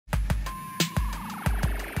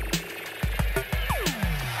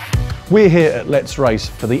We're here at Let's Race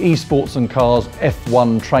for the ESPORTS+CARS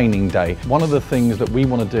F1 Training Day. One of the things that we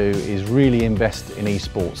want to do is really invest in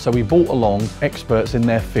esports. So we brought along experts in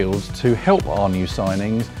their fields to help our new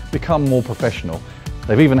signings become more professional.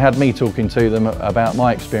 They've even had me talking to them about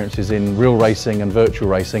my experiences in real racing and virtual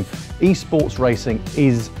racing. Esports racing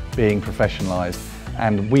is being professionalised,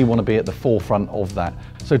 and we want to be at the forefront of that.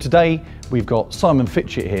 So today we've got Simon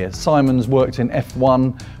Fitchett here. Simon's worked in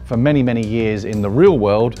F1 for many, many years in the real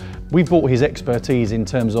world. We brought his expertise in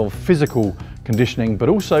terms of physical conditioning, but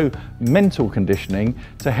also mental conditioning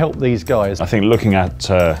to help these guys. I think looking at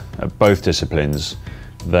both disciplines,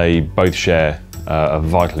 they both share a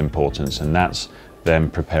vital importance, and that's them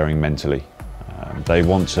preparing mentally. They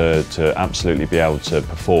want to absolutely be able to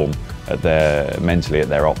perform mentally at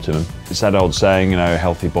their optimum. It's that old saying, you know,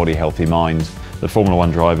 healthy body, healthy mind. The Formula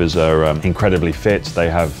One drivers are incredibly fit. They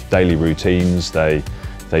have daily routines. They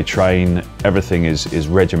train. Everything is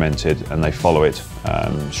regimented, and they follow it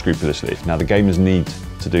scrupulously. Now the gamers need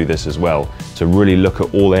to do this as well, to really look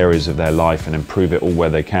at all areas of their life and improve it all where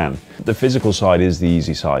they can. The physical side is the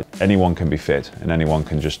easy side. Anyone can be fit, and anyone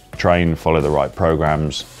can just train, follow the right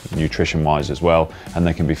programs, nutrition-wise as well, and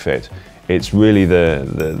they can be fit. It's really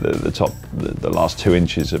the last 2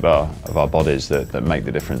 inches of our bodies that make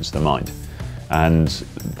the difference, the mind. And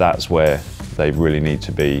that's where they really need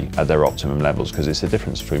to be at their optimum levels, because it's the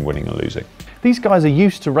difference between winning and losing. These guys are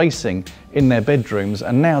used to racing in their bedrooms,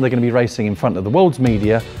 and now they're going to be racing in front of the world's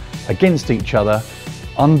media against each other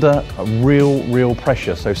under a real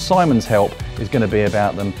pressure. So Simon's help is going to be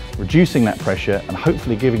about them reducing that pressure and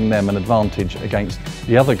hopefully giving them an advantage against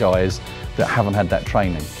the other guys that haven't had that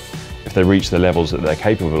training. If they reach the levels that they're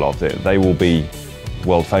capable of, they will be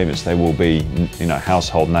world famous. They will be, you know,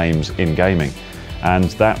 household names in gaming. And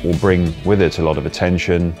that will bring with it a lot of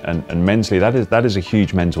attention, and mentally that is a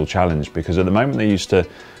huge mental challenge, because at the moment they're used to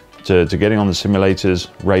getting on the simulators,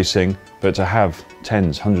 racing, but to have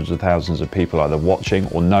tens, hundreds of thousands of people either watching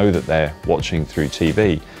or know that they're watching through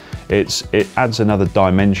TV, it adds another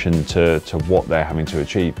dimension to what they're having to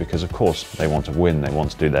achieve, because of course they want to win, they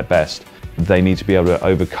want to do their best. They need to be able to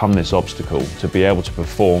overcome this obstacle, to be able to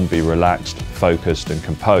perform, be relaxed, focused and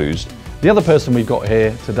composed. The other person we've got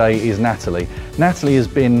here today is Natalie. Natalie has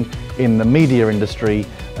been in the media industry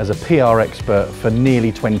as a PR expert for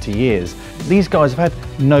nearly 20 years. These guys have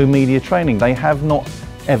had no media training. They have not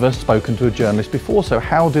ever spoken to a journalist before, so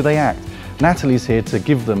how do they act? Natalie's here to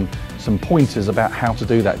give them some pointers about how to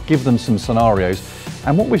do that, give them some scenarios.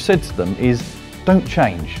 And what we've said to them is, don't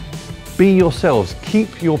change. Be yourselves,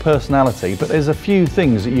 keep your personality, but there's a few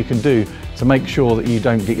things that you can do to make sure that you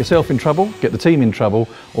don't get yourself in trouble, get the team in trouble,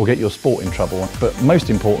 or get your sport in trouble. But most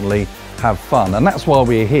importantly, have fun. And that's why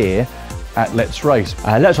we're here at Let's Race.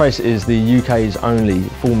 Let's Race is the UK's only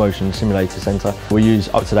full motion simulator centre. We use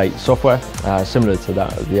up-to-date software, similar to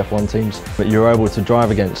that of the F1 teams. But you're able to drive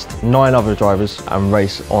against 9 other drivers and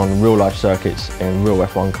race on real-life circuits in real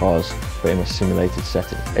F1 cars, but in a simulated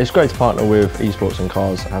setting. It's great to partner with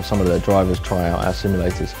ESPORTS+CARS and have some of their drivers try out our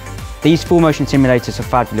simulators. These full motion simulators are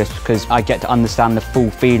fabulous because I get to understand the full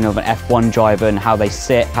feeling of an F1 driver and how they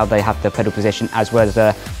sit, how they have their pedal position, as well as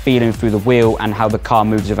the feeling through the wheel and how the car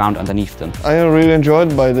moves around underneath them. I am really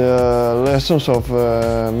enjoyed by the lessons of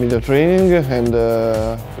media training and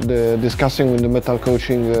the discussing with the mental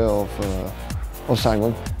coaching of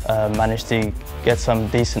Simon. Managed to get some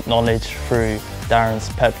decent knowledge through Darren's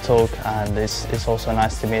pep talk, and it's also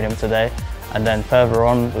nice to meet him today. And then further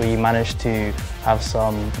on, we managed to have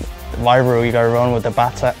some rivalry go on with the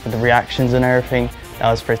batter, with the reactions and everything. That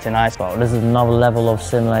was pretty nice. Well, this is another level of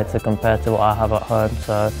simulator compared to what I have at home.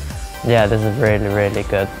 So yeah, this is really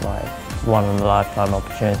good, like one in a lifetime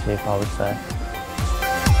opportunity, if I would say.